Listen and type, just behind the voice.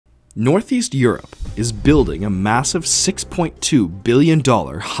Northeast Europe is building a massive $6.2 billion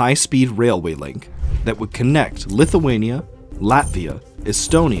high-speed railway link that would connect Lithuania, Latvia,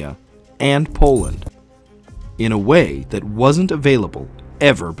 Estonia, and Poland in a way that wasn't available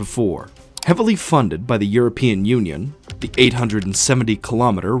ever before. Heavily funded by the European Union, the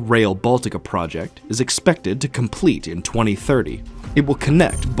 870-kilometer Rail Baltica project is expected to complete in 2030. It will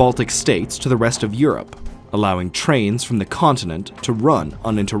connect Baltic states to the rest of Europe, allowing trains from the continent to run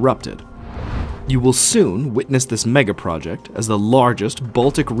uninterrupted. You will soon witness this megaproject as the largest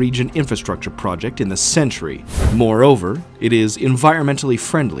Baltic region infrastructure project in the century. Moreover, it is environmentally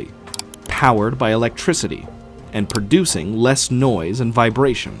friendly, powered by electricity, and producing less noise and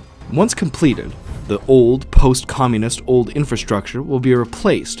vibration. Once completed, the old post-communist old infrastructure will be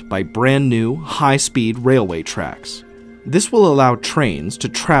replaced by brand new high-speed railway tracks. This will allow trains to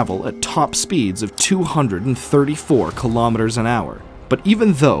travel at top speeds of 234 kilometers an hour. But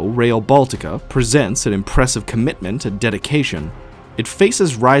even though Rail Baltica presents an impressive commitment and dedication, it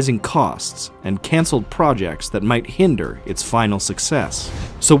faces rising costs and cancelled projects that might hinder its final success.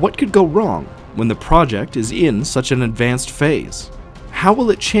 So what could go wrong when the project is in such an advanced phase? How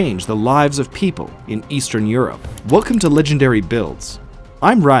will it change the lives of people in Eastern Europe? Welcome to Legendary Builds.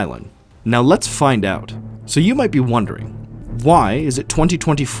 I'm Ryllan. Now let's find out. So you might be wondering, why is it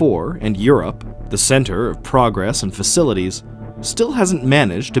 2024 and Europe, the center of progress and facilities, still hasn't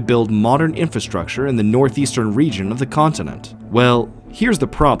managed to build modern infrastructure in the northeastern region of the continent? Well, here's the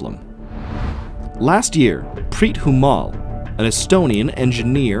problem. Last year, Preet Humal, an Estonian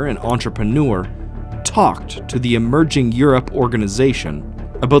engineer and entrepreneur, talked to the Emerging Europe organization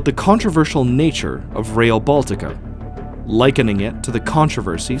about the controversial nature of Rail Baltica, likening it to the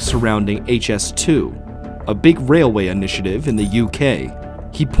controversy surrounding HS2, a big railway initiative in the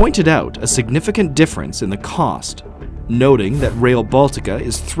UK. He pointed out a significant difference in the cost, noting that Rail Baltica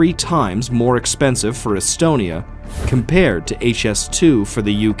is 3 times more expensive for Estonia compared to HS2 for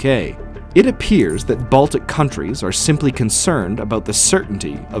the UK. It appears that Baltic countries are simply concerned about the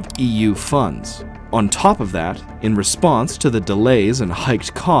certainty of EU funds. On top of that, in response to the delays and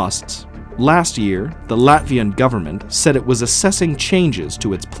hiked costs, last year the Latvian government said it was assessing changes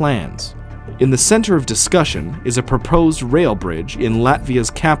to its plans. In the center of discussion is a proposed rail bridge in Latvia's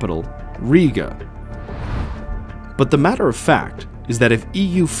capital, Riga. But the matter of fact is that if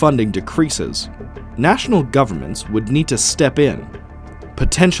EU funding decreases, national governments would need to step in,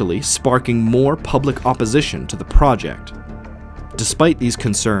 potentially sparking more public opposition to the project. Despite these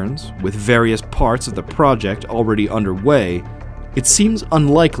concerns, with various parts of the project already underway, it seems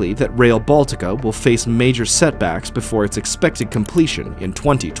unlikely that Rail Baltica will face major setbacks before its expected completion in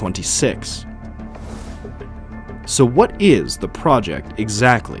 2026. So what is the project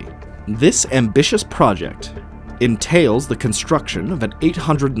exactly? This ambitious project entails the construction of an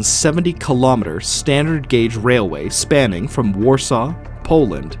 870-kilometer standard gauge railway spanning from Warsaw,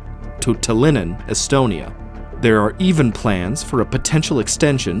 Poland, to Tallinn, Estonia. There are even plans for a potential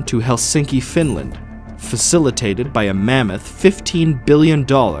extension to Helsinki, Finland, facilitated by a mammoth $15 billion,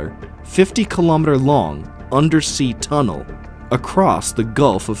 50-kilometer long undersea tunnel across the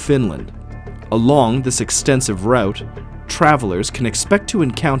Gulf of Finland. Along this extensive route, travelers can expect to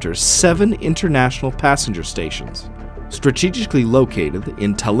encounter 7 international passenger stations, strategically located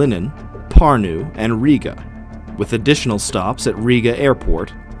in Tallinn, Pärnu, and Riga, with additional stops at Riga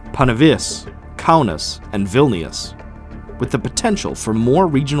Airport, Panavis, Kaunas, and Vilnius. With the potential for more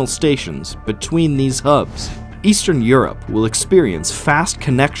regional stations between these hubs, Eastern Europe will experience fast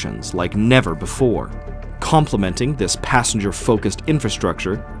connections like never before. Complementing this passenger-focused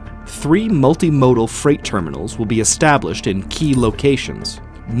infrastructure, 3 multimodal freight terminals will be established in key locations: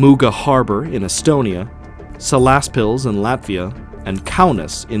 Muuga Harbor in Estonia, Salaspils in Latvia, and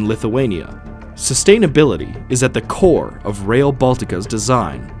Kaunas in Lithuania. Sustainability is at the core of Rail Baltica's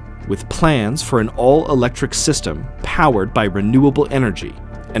design, with plans for an all-electric system powered by renewable energy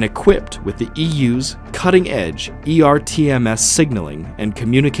and equipped with the EU's cutting-edge ERTMS signaling and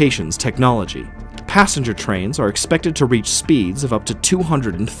communications technology. Passenger trains are expected to reach speeds of up to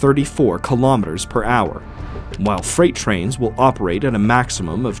 234 kilometers per hour, while freight trains will operate at a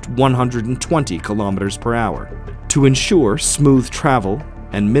maximum of 120 kilometers per hour. To ensure smooth travel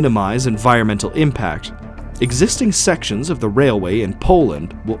and minimize environmental impact, existing sections of the railway in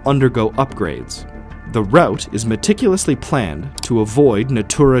Poland will undergo upgrades. The route is meticulously planned to avoid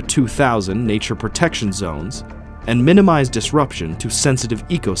Natura 2000 nature protection zones and minimize disruption to sensitive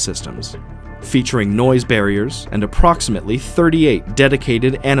ecosystems, featuring noise barriers and approximately 38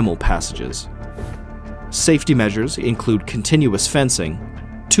 dedicated animal passages. Safety measures include continuous fencing,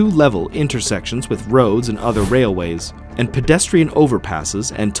 two-level intersections with roads and other railways, and pedestrian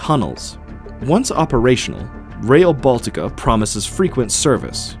overpasses and tunnels. Once operational, Rail Baltica promises frequent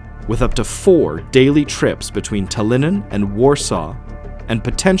service, with up to 4 daily trips between Tallinn and Warsaw, and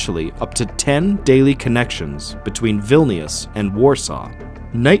potentially up to 10 daily connections between Vilnius and Warsaw.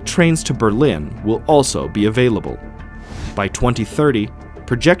 Night trains to Berlin will also be available. By 2030,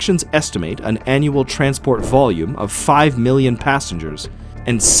 projections estimate an annual transport volume of 5 million passengers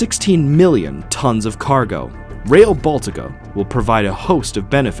and 16 million tons of cargo. Rail Baltica will provide a host of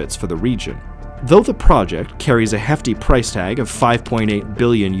benefits for the region. Though the project carries a hefty price tag of 5.8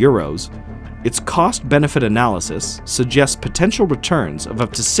 billion euros, its cost-benefit analysis suggests potential returns of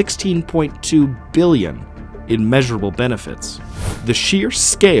up to 16.2 billion in measurable benefits. The sheer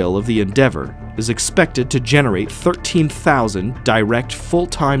scale of the endeavor is expected to generate 13,000 direct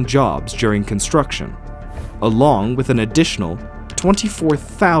full-time jobs during construction, along with an additional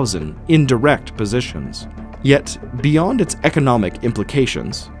 24,000 indirect positions. Yet, beyond its economic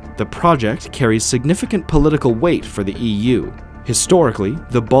implications, the project carries significant political weight for the EU. Historically,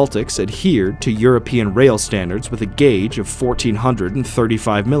 the Baltics adhered to European rail standards with a gauge of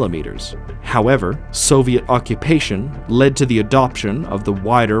 1435 millimeters. However, Soviet occupation led to the adoption of the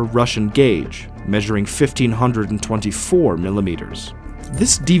wider Russian gauge, measuring 1524 millimeters.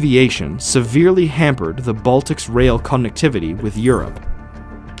 This deviation severely hampered the Baltics' rail connectivity with Europe.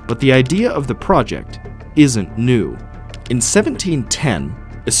 But the idea of the project isn't new. In 1710,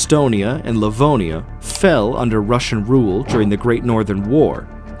 Estonia and Livonia fell under Russian rule during the Great Northern War.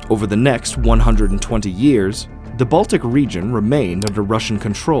 Over the next 120 years, the Baltic region remained under Russian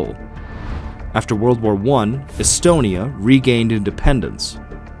control. After World War I, Estonia regained independence,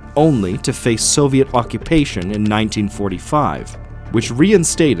 only to face Soviet occupation in 1945, which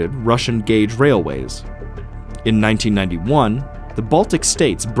reinstated Russian gauge railways. In 1991, the Baltic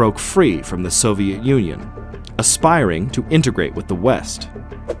states broke free from the Soviet Union, aspiring to integrate with the West.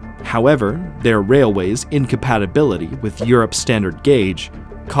 However, their railways' incompatibility with Europe's standard gauge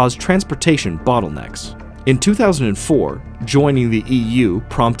caused transportation bottlenecks. In 2004, joining the EU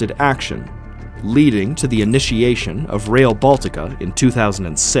prompted action, leading to the initiation of Rail Baltica in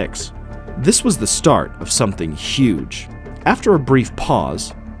 2006. This was the start of something huge. After a brief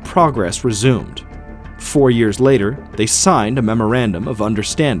pause, progress resumed. 4 years later, they signed a memorandum of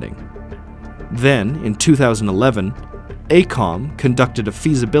understanding. Then, in 2011, AECOM conducted a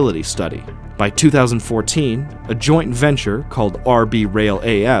feasibility study. By 2014, a joint venture called RB Rail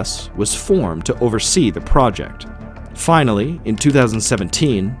AS was formed to oversee the project. Finally, in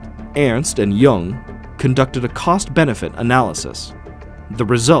 2017, Ernst & Young conducted a cost-benefit analysis. The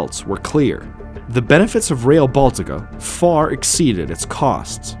results were clear. The benefits of Rail Baltica far exceeded its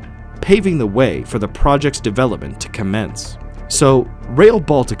costs, paving the way for the project's development to commence. So, Rail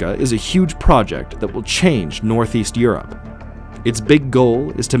Baltica is a huge project that will change Northeast Europe. Its big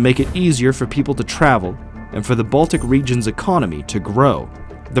goal is to make it easier for people to travel and for the Baltic region's economy to grow.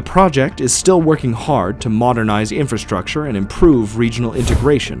 The project is still working hard to modernize infrastructure and improve regional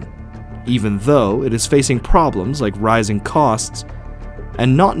integration, even though it is facing problems like rising costs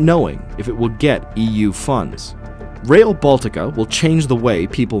and not knowing if it will get EU funds. Rail Baltica will change the way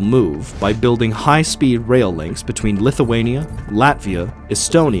people move by building high-speed rail links between Lithuania, Latvia,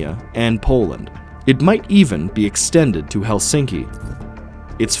 Estonia, and Poland. It might even be extended to Helsinki.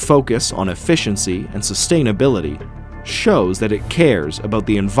 Its focus on efficiency and sustainability shows that it cares about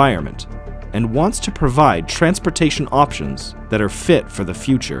the environment and wants to provide transportation options that are fit for the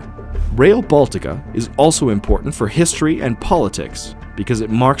future. Rail Baltica is also important for history and politics because it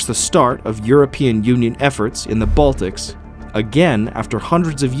marks the start of European Union efforts in the Baltics, again after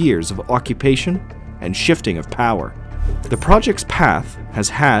hundreds of years of occupation and shifting of power. The project's path has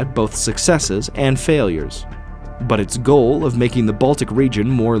had both successes and failures, but its goal of making the Baltic region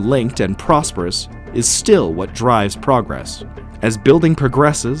more linked and prosperous is still what drives progress. As building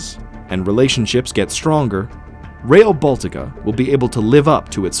progresses and relationships get stronger, Rail Baltica will be able to live up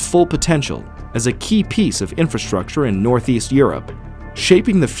to its full potential as a key piece of infrastructure in Northeast Europe,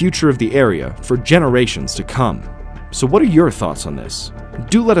 shaping the future of the area for generations to come. So what are your thoughts on this?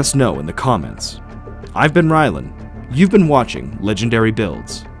 Do let us know in the comments. I've been Ryllan, you've been watching Legendary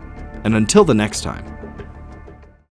Builds, and until the next time.